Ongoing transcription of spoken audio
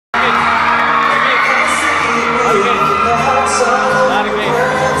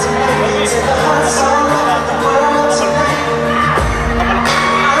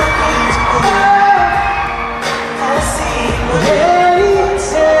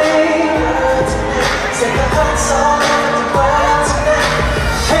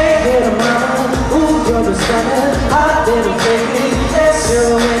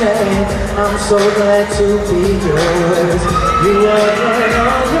so glad to be yours. You are right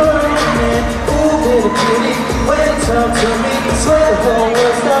on your own, man. Ooh, little cutie, when you talk to me, I swear the whole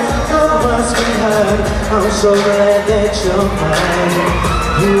world stops. You're my sweetheart, I'm so glad that you're mine.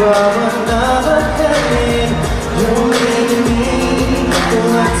 You are another kind, you mean